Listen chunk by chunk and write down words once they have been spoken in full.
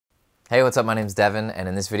Hey, what's up? My name's Devin, and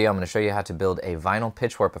in this video I'm going to show you how to build a vinyl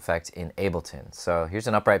pitch warp effect in Ableton. So here's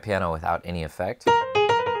an upright piano without any effect.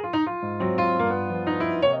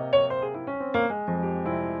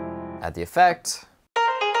 Add the effect.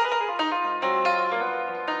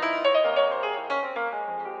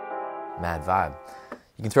 Mad vibe.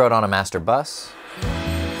 You can throw it on a master bus.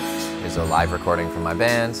 Here's a live recording from my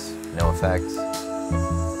band, no effect.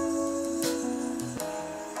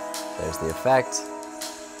 There's the effect.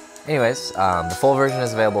 Anyways, the full version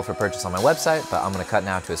is available for purchase on my website, but I'm going to cut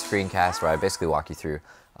now to a screencast where I basically walk you through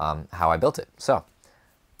how I built it. So,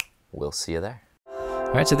 we'll see you there.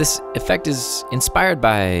 All right, so this effect is inspired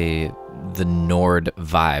by the Nord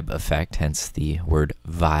vibe effect, hence the word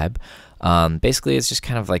vibe. Basically, it's just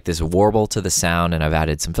kind of like this warble to the sound, and I've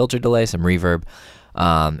added some filter delay, some reverb,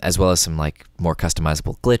 as well as some like more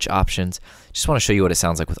customizable glitch options. Just want to show you what it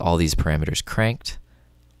sounds like with all these parameters cranked.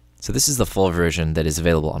 So this is the full version that is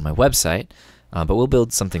available on my website, but we'll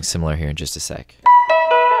build something similar here in just a sec.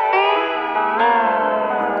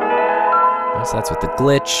 Right, so that's with the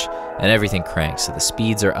glitch, and everything cranks. So the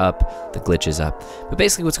speeds are up, the glitch is up. But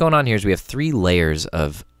basically what's going on here is we have three layers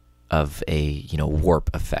of a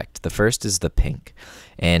warp effect. The first is the pink,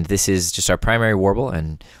 and this is just our primary warble,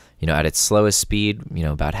 and at its slowest speed,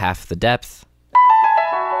 about half the depth.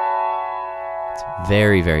 It's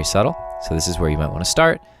very, very subtle. So this is where you might want to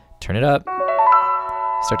start. Turn it up,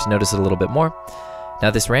 start to notice it a little bit more.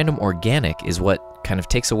 Now this random organic is what kind of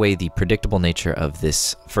takes away the predictable nature of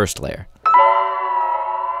this first layer.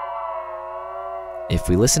 If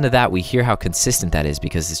we listen to that, we hear how consistent that is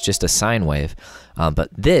because it's just a sine wave, but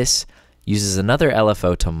this uses another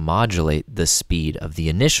LFO to modulate the speed of the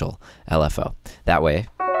initial LFO. That way,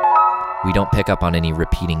 we don't pick up on any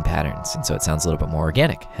repeating patterns, and so it sounds a little bit more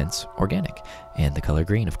organic, hence organic, and the color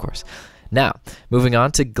green, of course. Now, moving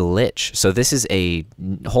on to glitch. So this is a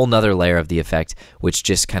whole nother layer of the effect, which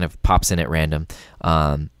just kind of pops in at random,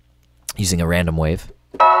 using a random wave.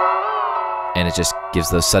 And it just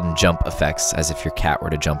gives those sudden jump effects as if your cat were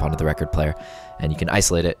to jump onto the record player. And you can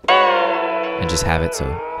isolate it and just have it. So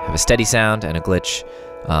have a steady sound and a glitch,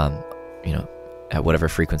 at whatever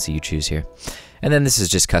frequency you choose here. And then this is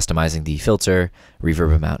just customizing the filter,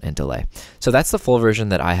 reverb amount, and delay. So that's the full version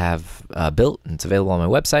that I have built, and it's available on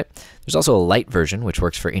my website. There's also a light version, which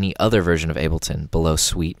works for any other version of Ableton below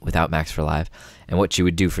Suite without Max for Live. And what you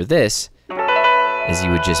would do for this is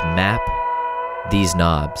you would just map these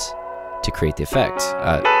knobs to create the effect,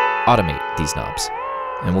 automate these knobs.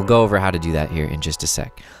 And we'll go over how to do that here in just a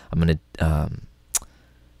sec. I'm going to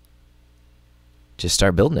just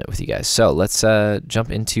start building it with you guys. So let's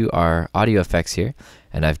jump into our audio effects here,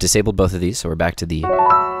 and I've disabled both of these, so we're back to the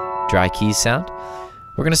dry keys sound.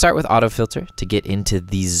 We're going to start with auto filter to get into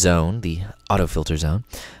the zone, the auto filter zone.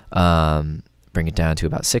 Bring it down to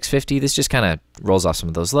about 650. This just kind of rolls off some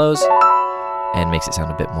of those lows and makes it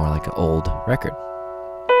sound a bit more like an old record.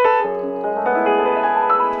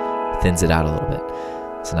 Thins it out a little bit.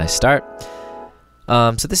 It's a nice start.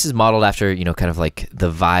 So this is modeled after, kind of like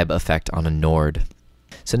the vibe effect on a Nord.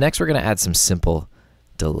 So next we're going to add some simple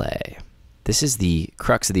delay. This is the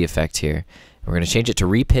crux of the effect here. We're going to change it to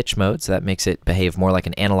repitch mode, so that makes it behave more like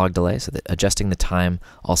an analog delay, so that adjusting the time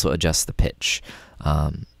also adjusts the pitch.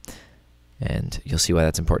 And you'll see why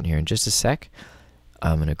that's important here in just a sec.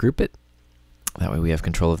 I'm going to group it. That way we have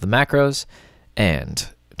control of the macros, and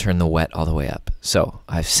turn the wet all the way up. So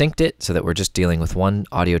I've synced it so that we're just dealing with one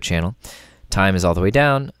audio channel. Time is all the way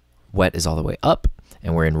down, wet is all the way up,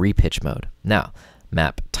 and we're in repitch mode. Now,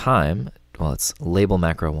 map time, well, let's label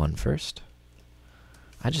macro 1 first.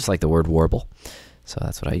 I just like the word warble, so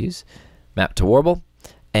that's what I use. Map to warble,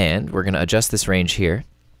 and we're going to adjust this range here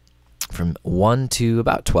from 1 to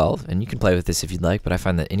about 12, and you can play with this if you'd like, but I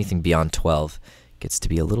find that anything beyond 12 gets to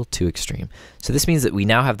be a little too extreme. So this means that we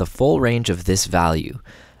now have the full range of this value,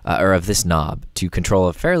 or of this knob, to control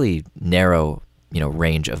a fairly narrow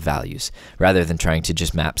range of values, rather than trying to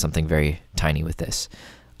just map something very tiny with this.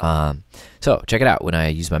 So check it out. When I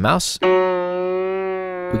use my mouse,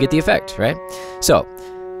 we get the effect, right? So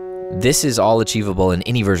this is all achievable in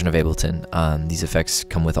any version of Ableton. These effects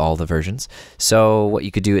come with all the versions. So what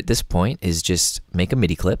you could do at this point is just make a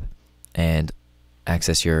MIDI clip and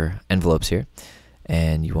access your envelopes here.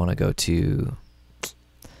 And you want to go to,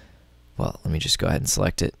 well, let me just go ahead and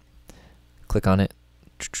select it. Click on it.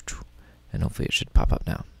 And hopefully it should pop up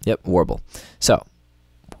now. Yep, warble. So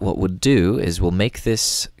what we'll do is we'll make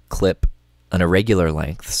this clip an irregular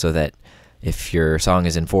length so that if your song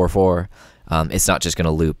is in 4/4, it's not just going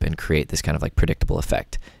to loop and create this kind of like predictable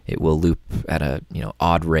effect. It will loop at a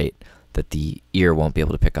odd rate that the ear won't be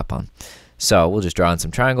able to pick up on. So we'll just draw in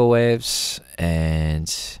some triangle waves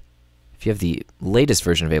and If you have the latest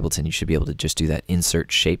version of Ableton, you should be able to just do that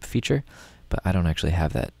insert shape feature, but I don't actually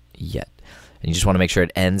have that yet. And you just want to make sure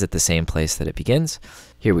it ends at the same place that it begins.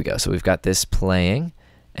 Here we go. So we've got this playing,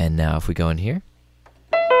 and now if we go in here.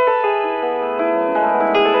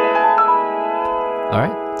 All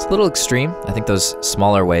right, it's a little extreme. I think those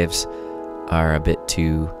smaller waves are a bit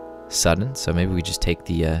too sudden, so maybe we just take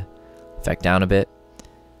the effect down a bit.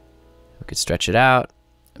 We could stretch it out.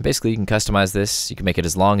 And basically, you can customize this. You can make it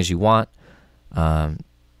as long as you want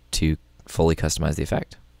to fully customize the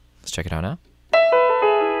effect. Let's check it out now.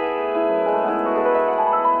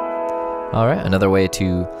 All right, another way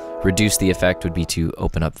to reduce the effect would be to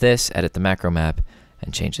open up this, edit the macro map,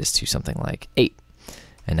 and change this to something like 8.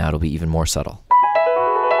 And now it'll be even more subtle.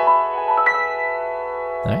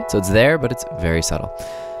 All right, so it's there, but it's very subtle.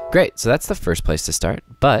 Great, so that's the first place to start.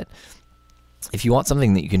 But if you want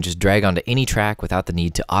something that you can just drag onto any track without the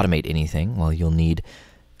need to automate anything, well, you'll need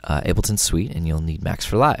Ableton Suite and you'll need Max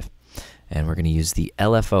for Live. And we're going to use the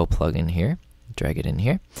LFO plugin here, drag it in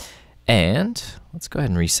here. And let's go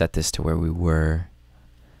ahead and reset this to where we were.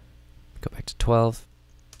 Go back to 12.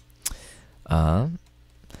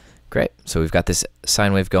 Great, so we've got this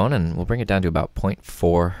sine wave going, and we'll bring it down to about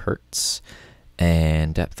 0.4 hertz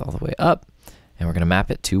and depth all the way up. And we're going to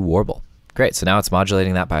map it to warble. Great, so now it's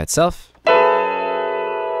modulating that by itself.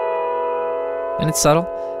 And it's subtle,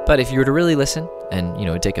 but if you were to really listen, and you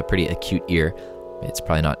know, take a pretty acute ear, it's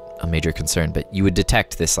probably not a major concern, but you would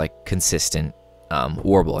detect this like consistent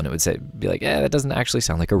warble, and it would be like, that doesn't actually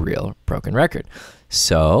sound like a real broken record.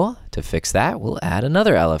 So to fix that, we'll add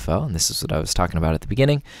another LFO, and this is what I was talking about at the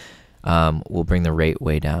beginning. We'll bring the rate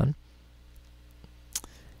way down.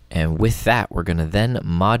 And with that, we're going to then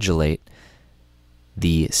modulate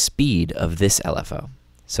the speed of this LFO.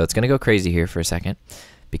 So it's going to go crazy here for a second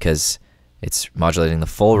because it's modulating the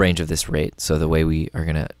full range of this rate. So the way we are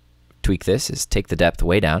going to tweak this is take the depth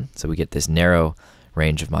way down so we get this narrow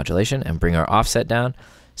range of modulation, and bring our offset down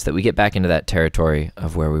so that we get back into that territory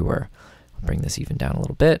of where we were. I'll bring this even down a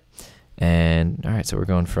little bit. And all right, so we're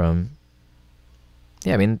going from,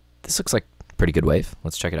 yeah, I mean, this looks like a pretty good wave.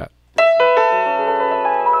 Let's check it out.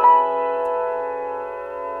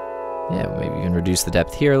 Yeah, maybe you can reduce the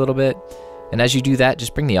depth here a little bit. And as you do that,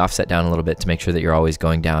 just bring the offset down a little bit to make sure that you're always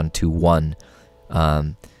going down to 1.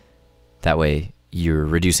 That way you're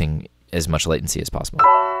reducing as much latency as possible.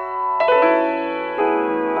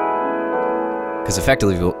 Because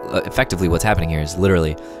effectively what's happening here is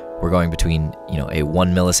literally we're going between, you know, a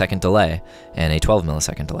 1 millisecond delay and a 12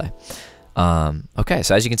 millisecond delay. Okay,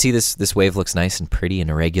 so as you can see, this wave looks nice and pretty and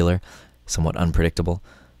irregular, somewhat unpredictable.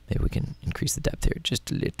 Maybe we can increase the depth here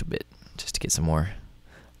just a little bit, just to get some more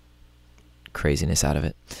craziness out of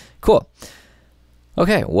it. Cool.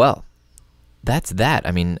 Okay, well, that's that.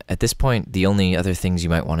 I mean, at this point, the only other things you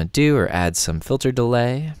might want to do are add some filter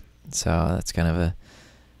delay. So that's kind of a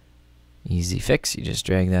easy fix. You just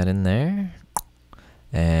drag that in there.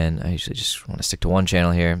 And I usually just want to stick to one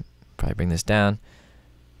channel here. Probably bring this down.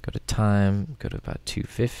 Go to time, go to about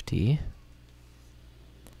 250.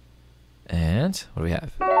 And what do we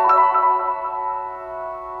have?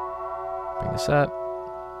 Bring this up.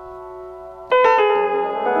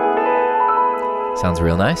 Sounds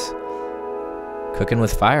real nice. Cooking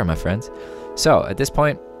with fire, my friends. So at this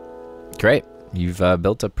point, great. You've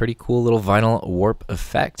built a pretty cool little vinyl warp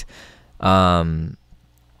effect.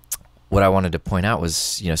 What I wanted to point out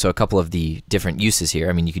was, you know, so a couple of the different uses here.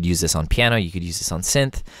 I mean, you could use this on piano, you could use this on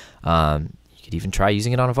synth, you could even try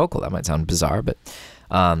using it on a vocal. That might sound bizarre, but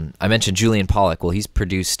I mentioned Julian Pollock. Well, he's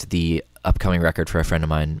produced the upcoming record for a friend of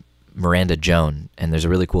mine, Miranda Joan, and there's a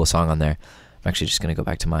really cool song on there. I'm actually just going to go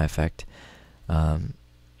back to my effect. There's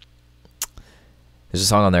a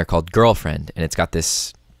song on there called Girlfriend, and it's got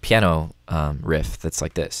this piano riff that's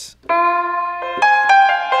like this.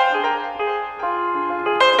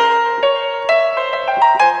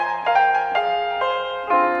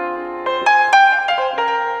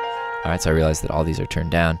 Alright, so I realized that all these are turned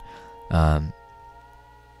down.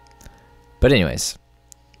 But anyways,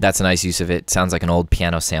 that's a nice use of it. Sounds like an old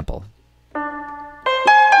piano sample.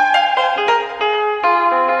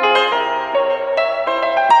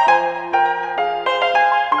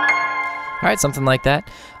 Alright, something like that.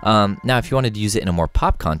 Now, if you wanted to use it in a more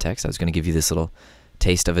pop context, I was going to give you this little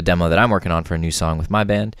taste of a demo that I'm working on for a new song with my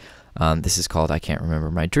band. This is called I Can't Remember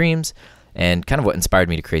My Dreams, and kind of what inspired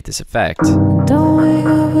me to create this effect. Don't wake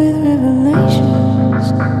up with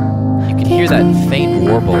revelations. You can hear that faint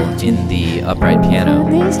warble in the upright piano.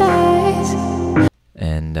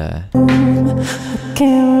 And I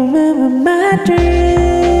can't remember my dreams.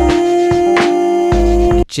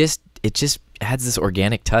 It just adds this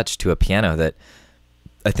organic touch to a piano that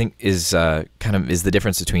I think is kind of is the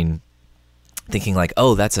difference between thinking like,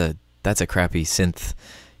 oh, that's a crappy synth,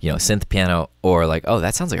 synth piano, or like, oh,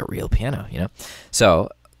 that sounds like a real piano, So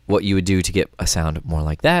what you would do to get a sound more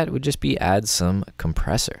like that would just be add some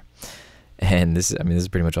compressor. And this is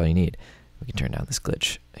pretty much all you need. We can turn down this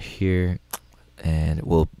glitch here, and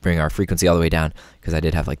we'll bring our frequency all the way down, because I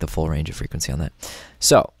did have like the full range of frequency on that.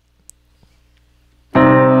 So I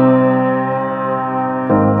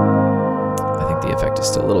think the effect is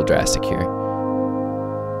still a little drastic here.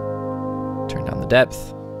 Turn down the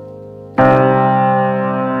depth.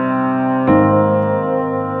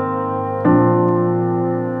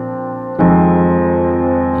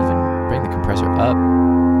 Even bring the compressor up.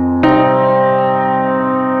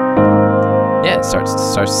 Yeah, it starts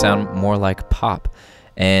to sound more like pop.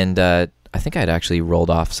 And I think I'd actually rolled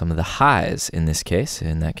off some of the highs in this case.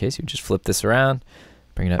 In that case, you just flip this around,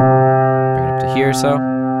 bring it up to here, so.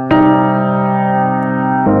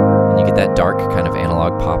 And you get that dark kind of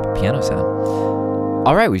analog pop piano sound.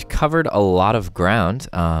 All right, we've covered a lot of ground.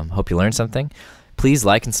 Hope you learned something. Please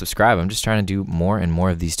like and subscribe. I'm just trying to do more and more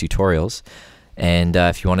of these tutorials. And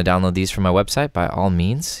if you want to download these from my website, by all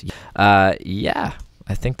means. Yeah,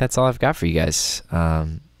 I think that's all I've got for you guys.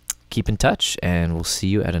 Keep in touch, and we'll see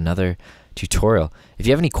you at another tutorial. If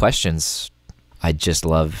you have any questions, I just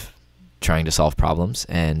love trying to solve problems,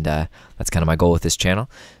 and that's kind of my goal with this channel.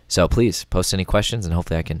 So please post any questions, and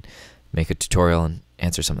hopefully I can make a tutorial and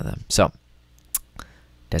answer some of them. So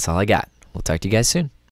that's all I got. We'll talk to you guys soon.